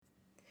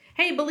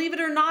Hey, believe it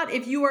or not,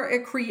 if you are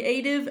a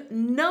creative,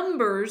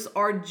 numbers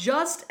are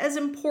just as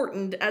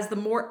important as the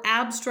more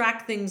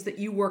abstract things that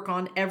you work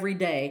on every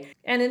day.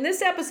 And in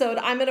this episode,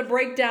 I'm going to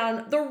break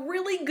down the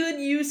really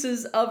good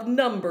uses of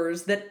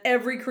numbers that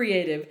every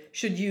creative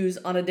should use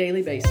on a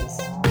daily basis.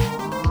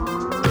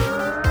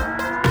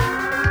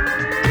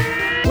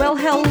 Well,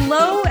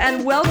 hello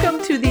and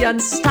welcome to the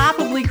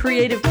Unstoppably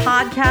Creative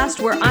podcast,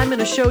 where I'm going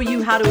to show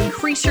you how to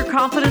increase your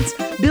confidence,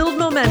 build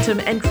momentum,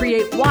 and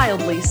create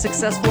wildly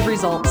successful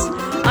results.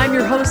 I'm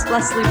your host,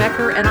 Leslie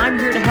Becker, and I'm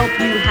here to help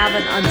you have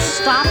an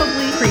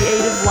unstoppably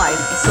creative life.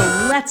 So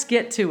let's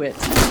get to it.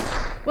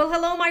 Well,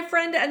 hello, my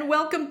friend, and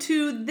welcome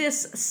to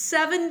this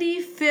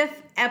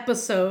 75th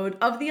episode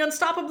of the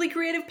Unstoppably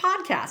Creative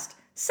podcast.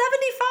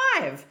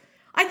 75!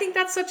 I think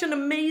that's such an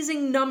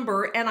amazing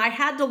number, and I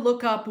had to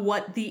look up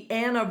what the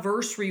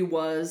anniversary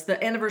was,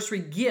 the anniversary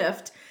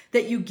gift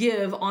that you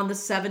give on the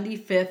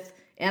 75th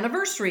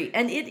anniversary,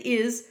 and it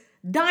is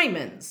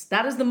diamonds.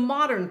 That is the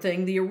modern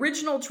thing. The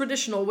original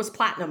traditional was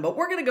platinum, but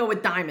we're going to go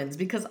with diamonds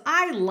because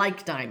I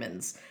like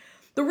diamonds.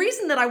 The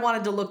reason that I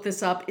wanted to look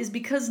this up is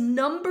because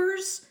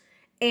numbers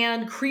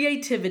and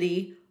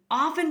creativity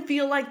often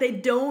feel like they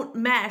don't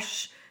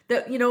mesh.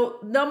 That,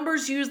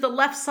 numbers use the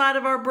left side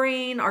of our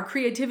brain, our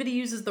creativity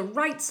uses the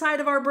right side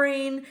of our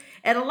brain,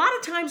 and a lot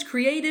of times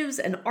creatives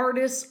and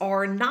artists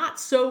are not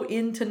so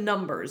into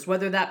numbers,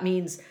 whether that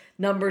means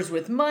numbers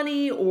with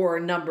money or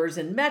numbers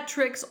in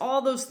metrics,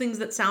 all those things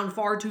that sound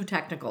far too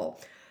technical.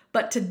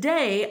 But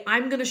today,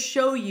 I'm going to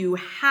show you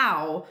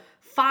how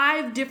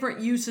 5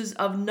 different uses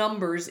of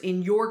numbers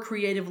in your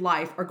creative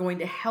life are going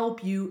to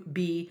help you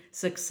be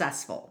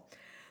successful.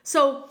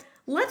 So,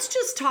 let's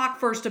just talk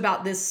first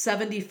about this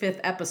 75th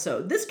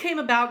episode. This came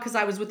about because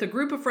I was with a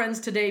group of friends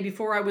today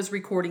before I was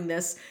recording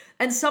this,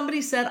 and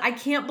somebody said, I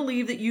can't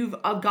believe that you've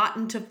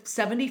gotten to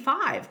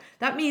 75.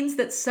 That means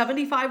that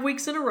 75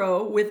 weeks in a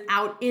row,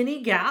 without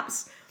any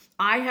gaps,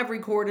 I have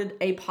recorded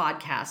a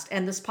podcast,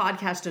 and this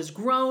podcast has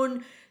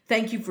grown.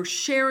 Thank you for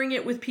sharing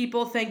it with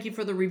people. Thank you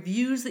for the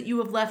reviews that you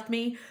have left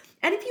me.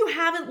 And if you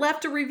haven't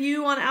left a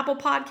review on Apple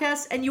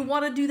Podcasts and you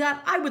want to do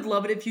that, I would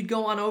love it if you'd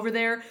go on over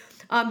there.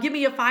 Give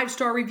me a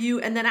 5-star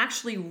review and then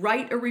actually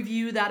write a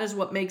review. That is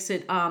what makes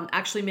it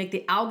actually make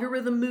the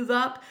algorithm move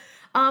up.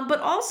 But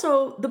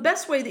also, the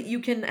best way that you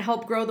can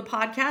help grow the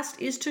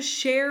podcast is to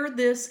share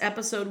this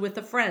episode with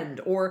a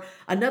friend or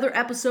another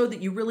episode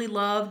that you really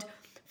loved.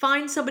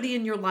 Find somebody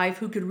in your life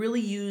who could really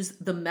use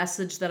the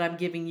message that I'm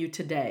giving you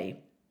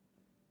today.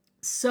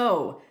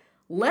 So,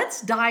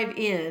 let's dive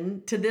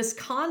into this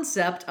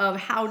concept of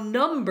how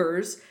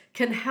numbers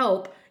can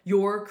help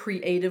your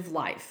creative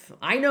life.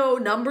 I know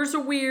numbers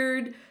are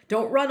weird.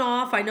 Don't run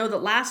off. I know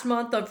that last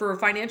month for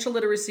Financial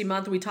Literacy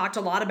Month, we talked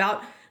a lot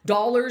about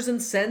dollars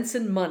and cents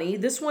and money.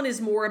 This one is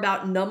more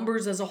about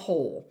numbers as a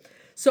whole.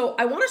 So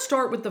I want to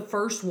start with the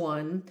first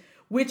one,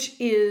 which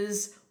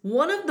is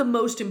one of the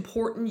most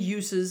important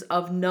uses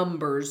of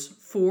numbers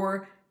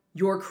for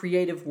your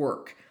creative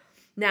work.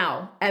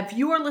 Now, if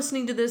you are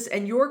listening to this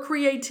and your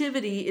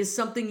creativity is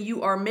something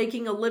you are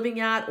making a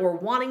living at or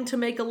wanting to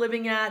make a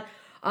living at,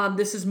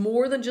 this is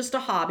more than just a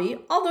hobby.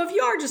 Although if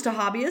you are just a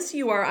hobbyist,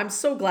 I'm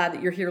so glad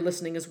that you're here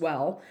listening as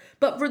well.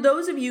 But for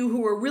those of you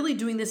who are really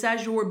doing this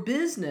as your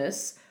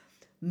business,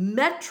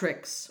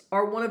 metrics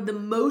are one of the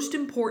most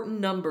important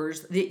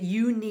numbers that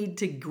you need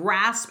to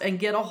grasp and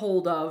get a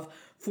hold of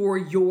for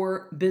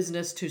your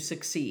business to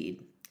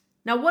succeed.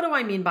 Now, what do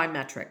I mean by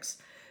metrics?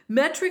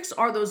 Metrics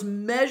are those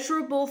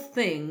measurable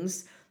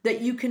things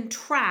that you can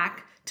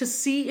track to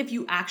see if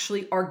you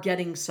actually are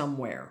getting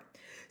somewhere.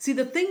 See,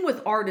 the thing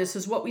with artists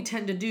is what we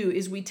tend to do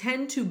is we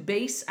tend to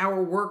base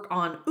our work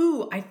on,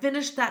 I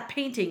finished that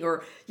painting,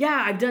 or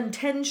yeah, I've done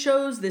 10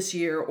 shows this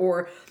year,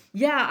 or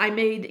yeah, I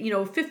made,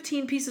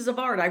 15 pieces of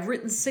art. I've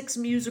written 6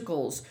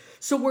 musicals.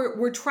 So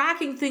we're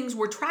tracking things,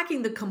 we're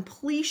tracking the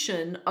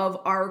completion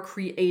of our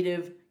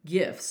creative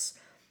gifts.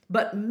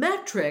 But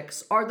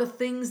metrics are the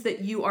things that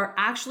you are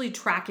actually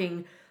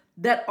tracking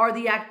that are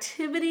the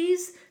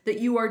activities that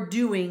you are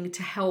doing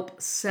to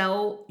help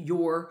sell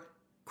your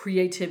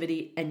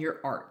creativity and your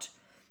art.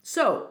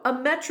 So a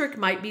metric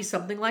might be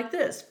something like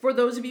this. For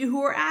those of you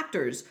who are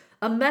actors,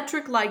 a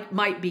metric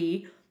might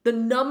be the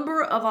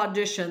number of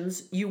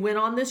auditions you went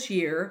on this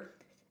year,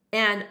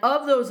 and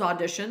of those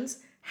auditions,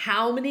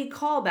 how many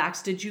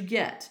callbacks did you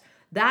get?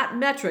 That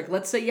metric,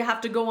 let's say you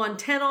have to go on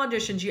 10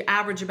 auditions, you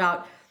average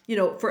about,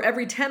 for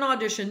every 10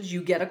 auditions,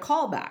 you get a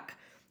callback.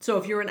 So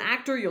if you're an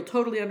actor, you'll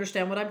totally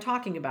understand what I'm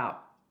talking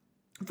about.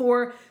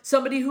 For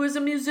somebody who is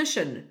a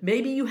musician,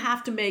 maybe you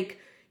have to make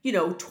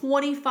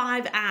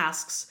 25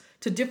 asks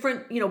to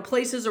different,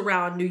 places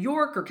around New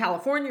York or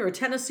California or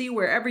Tennessee,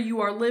 wherever you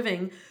are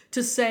living,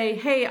 to say,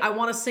 hey, I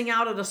want to sing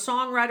out at a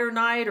songwriter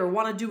night or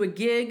want to do a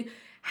gig.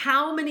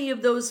 How many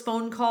of those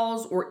phone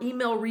calls or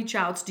email reach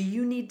outs do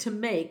you need to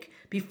make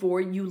before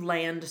you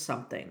land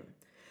something?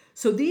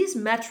 So these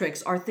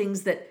metrics are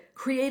things that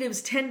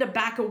creatives tend to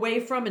back away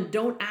from and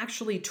don't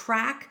actually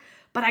track,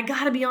 But I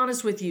gotta be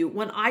honest with you,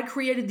 when I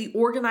created The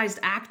Organized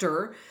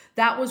Actor,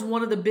 that was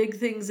one of the big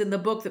things in the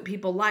book that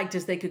people liked,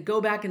 is they could go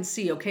back and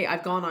see, okay,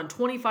 I've gone on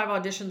 25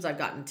 auditions, I've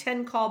gotten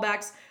 10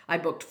 callbacks, I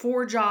booked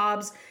 4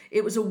 jobs.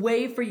 It was a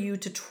way for you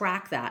to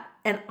track that.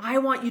 And I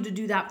want you to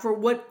do that for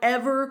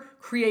whatever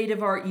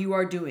creative art you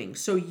are doing.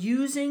 So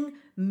using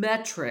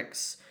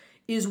metrics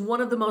is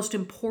one of the most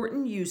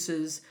important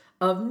uses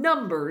of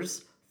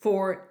numbers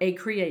for a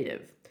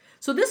creative.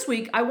 So this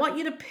week, I want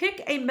you to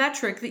pick a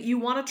metric that you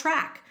want to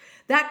track.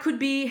 That could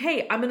be,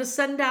 hey, I'm going to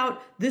send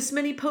out this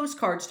many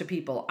postcards to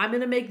people. I'm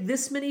going to make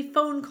this many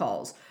phone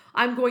calls.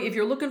 If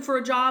you're looking for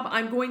a job,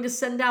 I'm going to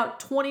send out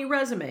 20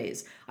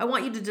 resumes. I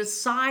want you to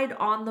decide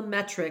on the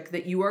metric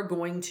that you are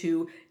going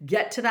to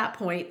get to that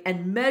point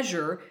and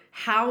measure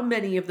how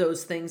many of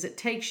those things it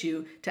takes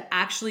you to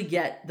actually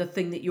get the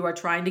thing that you are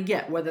trying to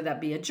get, whether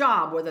that be a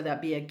job, whether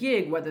that be a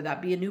gig, whether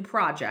that be a new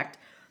project.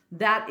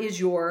 That is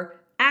your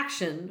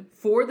action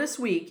for this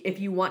week if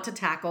you want to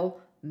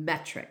tackle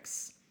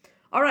metrics.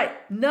 All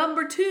right,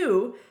 number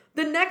 2,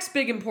 the next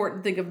big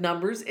important thing of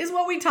numbers is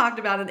what we talked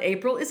about in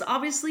April, is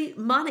obviously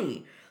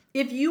money.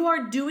 If you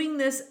are doing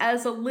this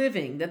as a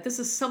living, that this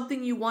is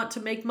something you want to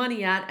make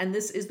money at, and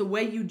this is the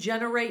way you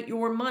generate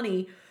your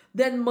money,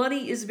 then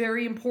money is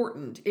very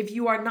important. If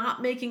you are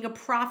not making a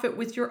profit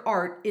with your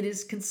art, it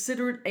is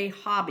considered a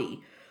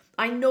hobby.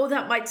 I know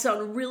that might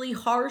sound really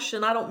harsh,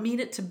 and I don't mean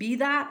it to be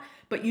that,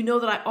 but you know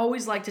that I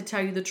always like to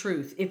tell you the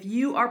truth. If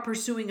you are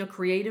pursuing a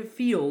creative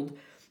field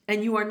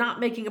and you are not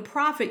making a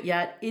profit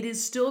yet, it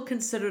is still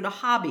considered a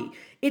hobby.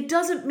 It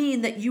doesn't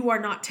mean that you are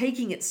not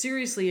taking it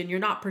seriously and you're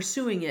not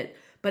pursuing it,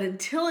 but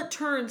until it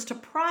turns to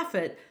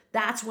profit,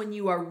 that's when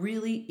you are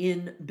really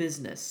in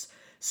business.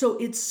 So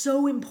it's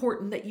so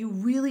important that you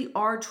really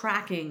are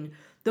tracking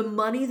the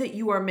money that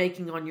you are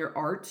making on your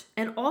art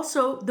and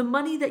also the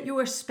money that you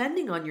are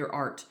spending on your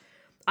art.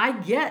 I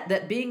get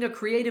that being a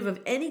creative of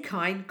any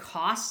kind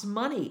costs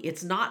money.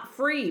 It's not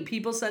free.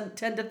 People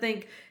tend to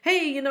think,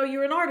 hey,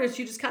 you're an artist,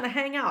 you just kind of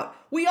hang out.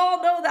 We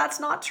all know that's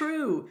not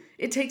true.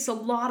 It takes a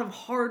lot of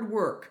hard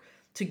work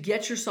to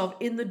get yourself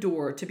in the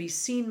door, to be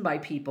seen by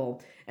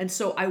people. And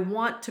so I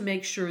want to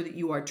make sure that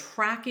you are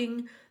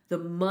tracking the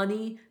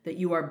money that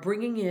you are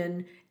bringing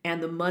in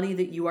and the money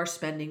that you are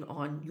spending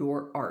on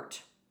your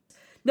art.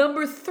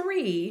 Number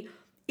 3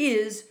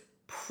 is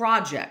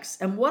projects.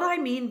 And what I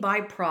mean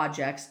by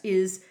projects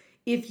is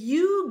if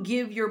you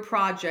give your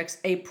projects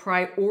a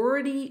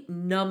priority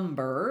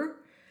number,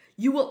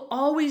 you will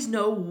always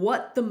know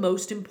what the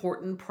most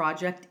important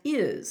project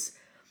is.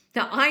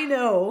 Now, I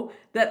know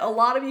that a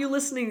lot of you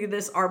listening to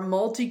this are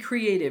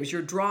multi-creatives.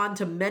 You're drawn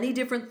to many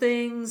different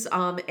things,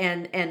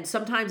 and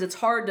sometimes it's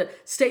hard to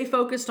stay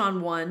focused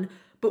on one.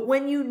 But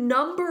when you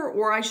number,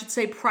 or I should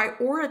say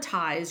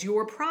prioritize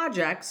your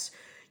projects,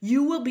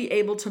 you will be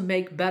able to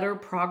make better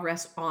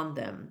progress on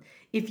them.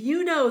 If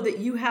you know that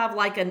you have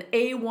like an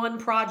A1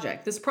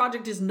 project, this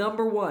project is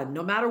number 1,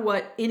 no matter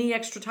what, any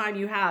extra time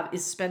you have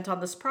is spent on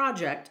this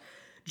project,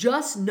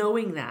 just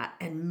knowing that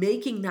and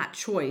making that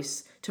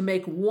choice to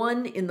make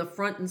one in the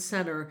front and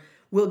center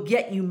will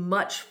get you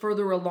much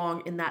further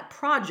along in that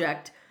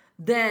project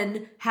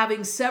than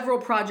having several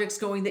projects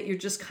going that you're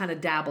just kind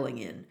of dabbling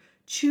in.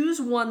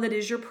 Choose one that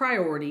is your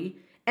priority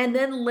and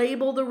then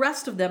label the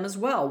rest of them as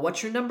well.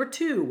 What's your number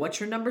 2? What's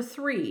your number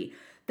 3?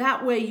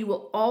 That way you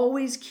will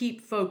always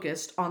keep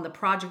focused on the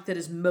project that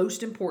is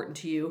most important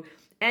to you,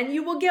 and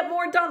you will get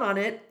more done on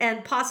it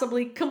and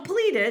possibly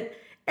complete it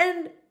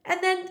and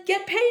then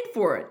get paid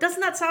for it. Doesn't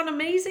that sound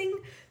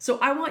amazing? So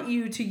I want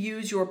you to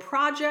use your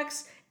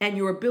projects and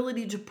your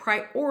ability to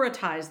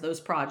prioritize those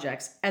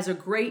projects as a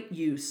great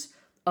use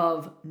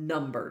of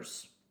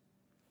numbers.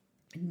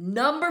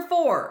 Number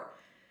 4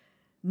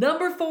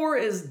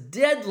 is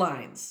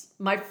deadlines.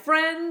 My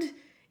friend,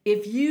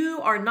 if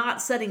you are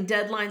not setting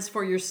deadlines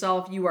for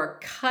yourself, you are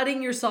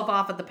cutting yourself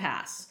off at the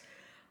pass.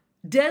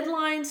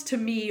 Deadlines to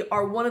me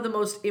are one of the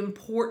most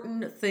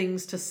important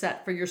things to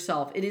set for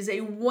yourself. It is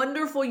a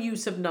wonderful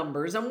use of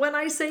numbers. And when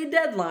I say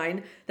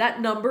deadline, that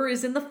number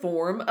is in the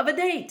form of a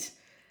date.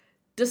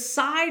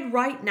 Decide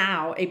right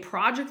now a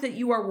project that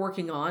you are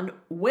working on.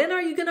 When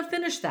are you going to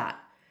finish that?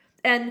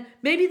 And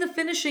maybe the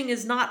finishing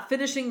is not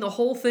finishing the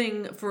whole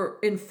thing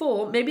in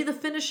full. Maybe the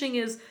finishing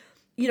is,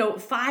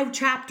 5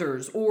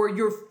 chapters or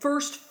your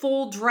first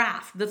full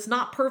draft. That's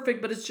not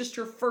perfect, but it's just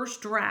your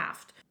first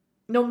draft.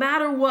 No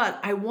matter what,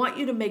 I want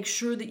you to make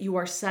sure that you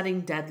are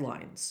setting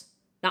deadlines.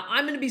 Now,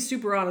 I'm going to be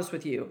super honest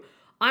with you.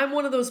 I'm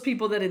one of those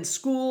people that in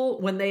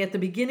school, when they at the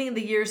beginning of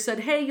the year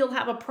said, hey, you'll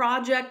have a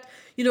project,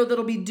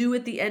 that'll be due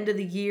at the end of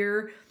the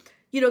year.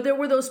 There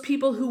were those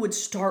people who would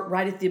start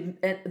right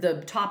at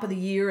the top of the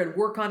year and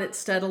work on it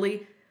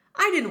steadily.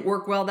 I didn't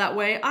work well that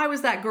way. I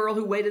was that girl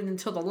who waited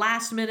until the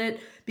last minute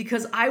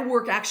because I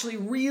work actually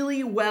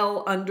really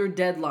well under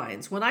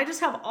deadlines. When I just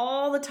have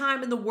all the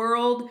time in the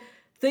world,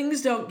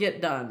 things don't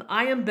get done.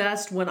 I am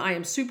best when I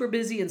am super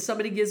busy and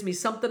somebody gives me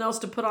something else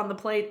to put on the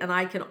plate, and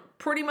I can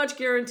pretty much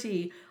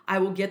guarantee I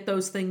will get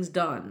those things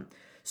done.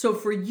 So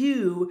for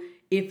you,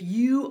 if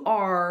you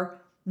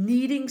are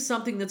needing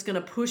something that's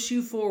going to push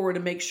you forward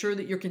and make sure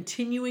that you're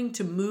continuing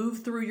to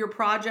move through your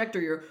project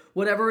or your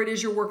whatever it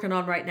is you're working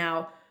on right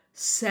now,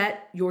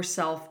 set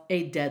yourself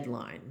a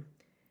deadline.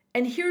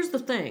 And here's the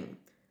thing.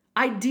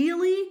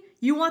 Ideally,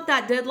 you want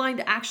that deadline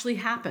to actually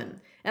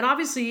happen. And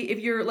obviously, if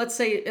you're, let's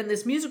say in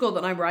this musical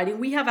that I'm writing,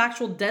 we have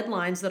actual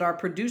deadlines that our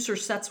producer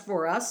sets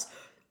for us,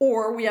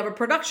 or we have a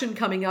production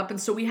coming up. And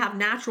so we have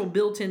natural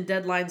built-in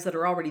deadlines that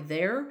are already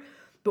there.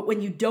 But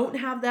when you don't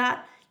have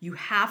that, you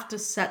have to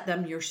set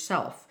them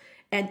yourself.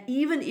 And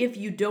even if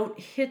you don't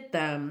hit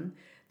them,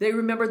 they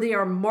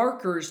are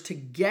markers to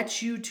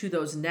get you to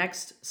those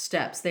next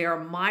steps. They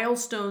are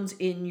milestones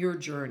in your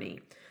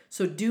journey.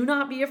 So do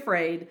not be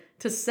afraid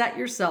to set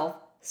yourself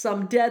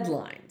some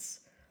deadlines.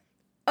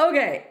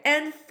 Okay,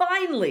 and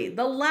finally,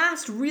 the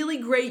last really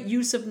great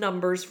use of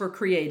numbers for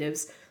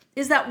creatives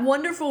is that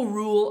wonderful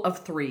rule of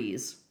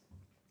threes.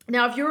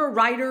 Now, if you're a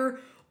writer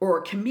or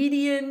a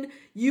comedian,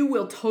 you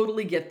will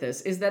totally get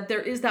this, is that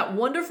there is that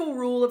wonderful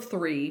rule of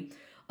three.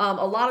 A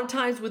lot of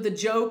times with a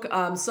joke,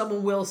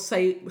 someone will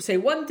say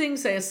one thing,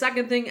 say a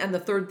second thing, and the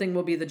third thing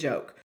will be the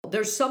joke.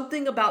 There's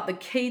something about the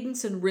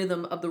cadence and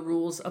rhythm of the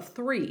rules of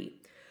three.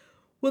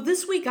 Well,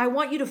 this week, I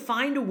want you to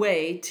find a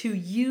way to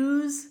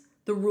use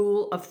the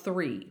rule of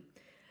three.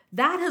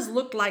 That has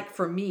looked like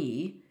for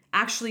me,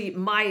 actually,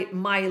 my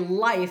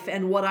life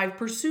and what I've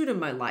pursued in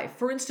my life.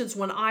 For instance,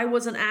 when I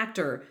was an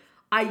actor,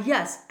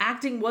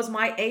 acting was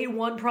my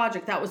A1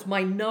 project. That was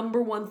my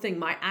number one thing.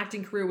 My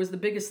acting career was the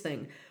biggest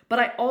thing. But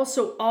I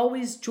also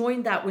always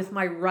joined that with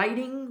my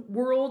writing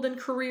world and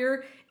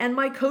career and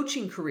my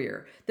coaching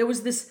career. There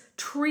was this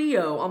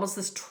trio, almost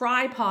this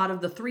tripod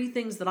of the three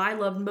things that I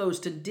loved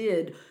most and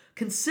did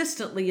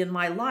consistently in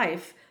my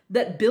life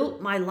that built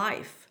my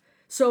life.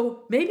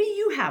 So maybe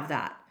you have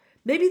that.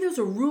 Maybe there's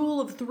a rule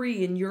of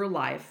three in your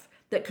life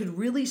that could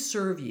really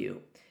serve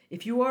you.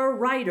 If you are a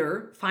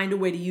writer, find a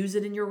way to use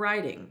it in your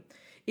writing.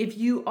 If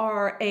you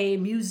are a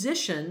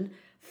musician,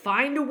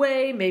 find a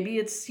way, maybe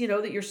it's,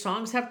 that your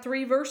songs have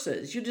 3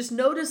 verses. You just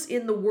notice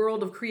in the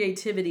world of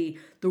creativity,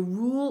 the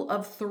rule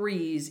of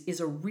threes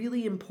is a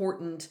really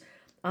important,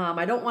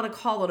 I don't want to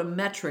call it a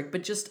metric,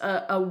 but just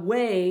a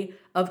way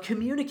of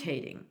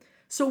communicating.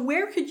 So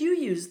where could you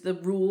use the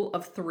rule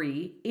of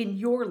 3 in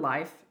your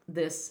life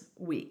this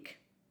week?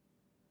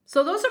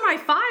 So those are my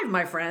 5,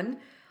 my friend.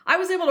 I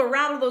was able to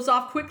rattle those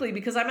off quickly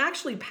because I'm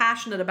actually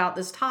passionate about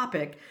this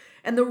topic.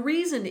 And the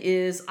reason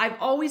is I've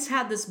always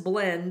had this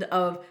blend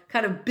of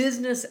kind of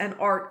business and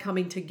art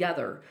coming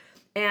together.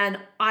 And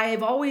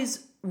I've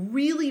always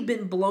really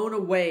been blown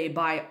away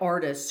by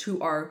artists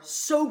who are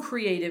so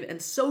creative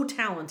and so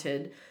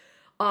talented.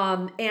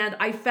 And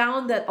I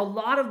found that a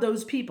lot of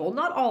those people,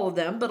 not all of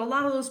them, but a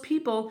lot of those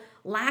people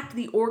lacked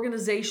the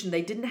organization.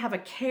 They didn't have a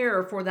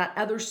care for that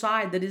other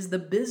side that is the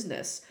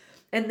business.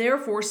 And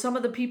therefore, some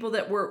of the people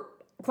that were,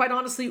 quite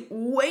honestly,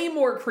 way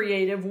more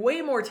creative,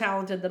 way more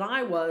talented than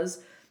I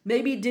was,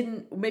 maybe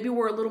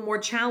were a little more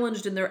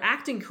challenged in their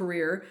acting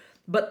career,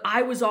 but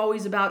I was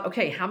always about,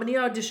 okay, how many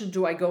auditions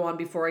do I go on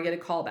before I get a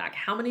call back?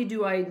 How many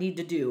do I need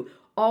to do?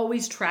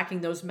 Always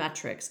tracking those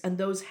metrics, and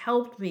those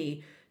helped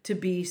me to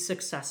be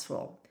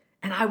successful.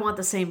 And I want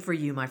the same for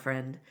you, my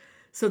friend.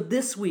 So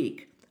this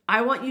week,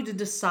 I want you to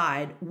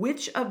decide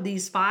which of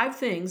these 5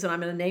 things, and I'm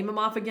going to name them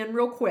off again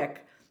real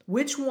quick,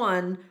 which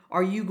one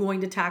are you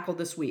going to tackle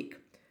this week?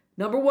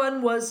 Number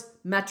 1 was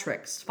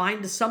metrics.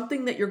 Find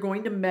something that you're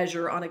going to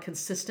measure on a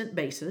consistent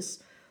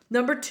basis.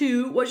 Number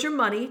 2 was your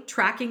money,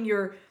 tracking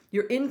your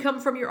income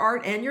from your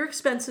art and your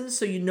expenses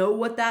so you know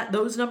what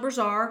those numbers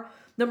are.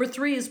 Number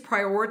 3 is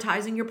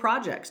prioritizing your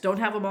projects. Don't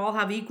have them all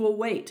have equal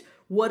weight.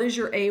 What is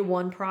your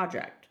A1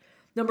 project?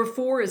 Number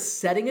 4 is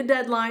setting a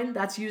deadline.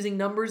 That's using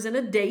numbers and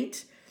a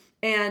date.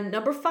 And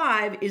number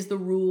 5 is the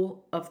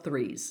rule of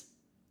threes.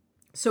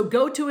 So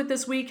go to it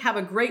this week. Have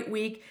a great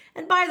week.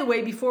 And by the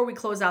way, before we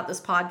close out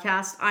this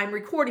podcast, I'm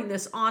recording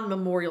this on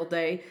Memorial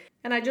Day.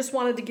 And I just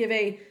wanted to give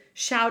a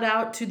shout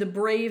out to the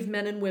brave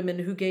men and women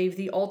who gave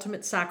the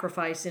ultimate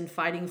sacrifice in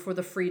fighting for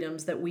the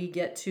freedoms that we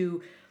get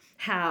to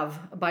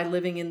have by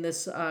living in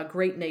this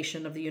great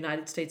nation of the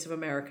United States of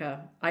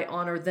America. I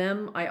honor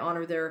them. I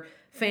honor their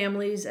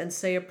families and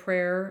say a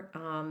prayer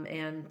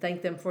and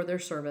thank them for their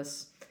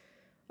service.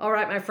 All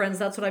right, my friends,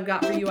 that's what I've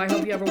got for you. I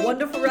hope you have a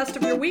wonderful rest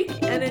of your week.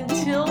 And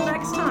until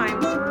next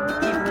time,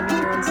 keep living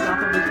your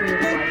unstoppably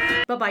creative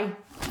life. Bye-bye.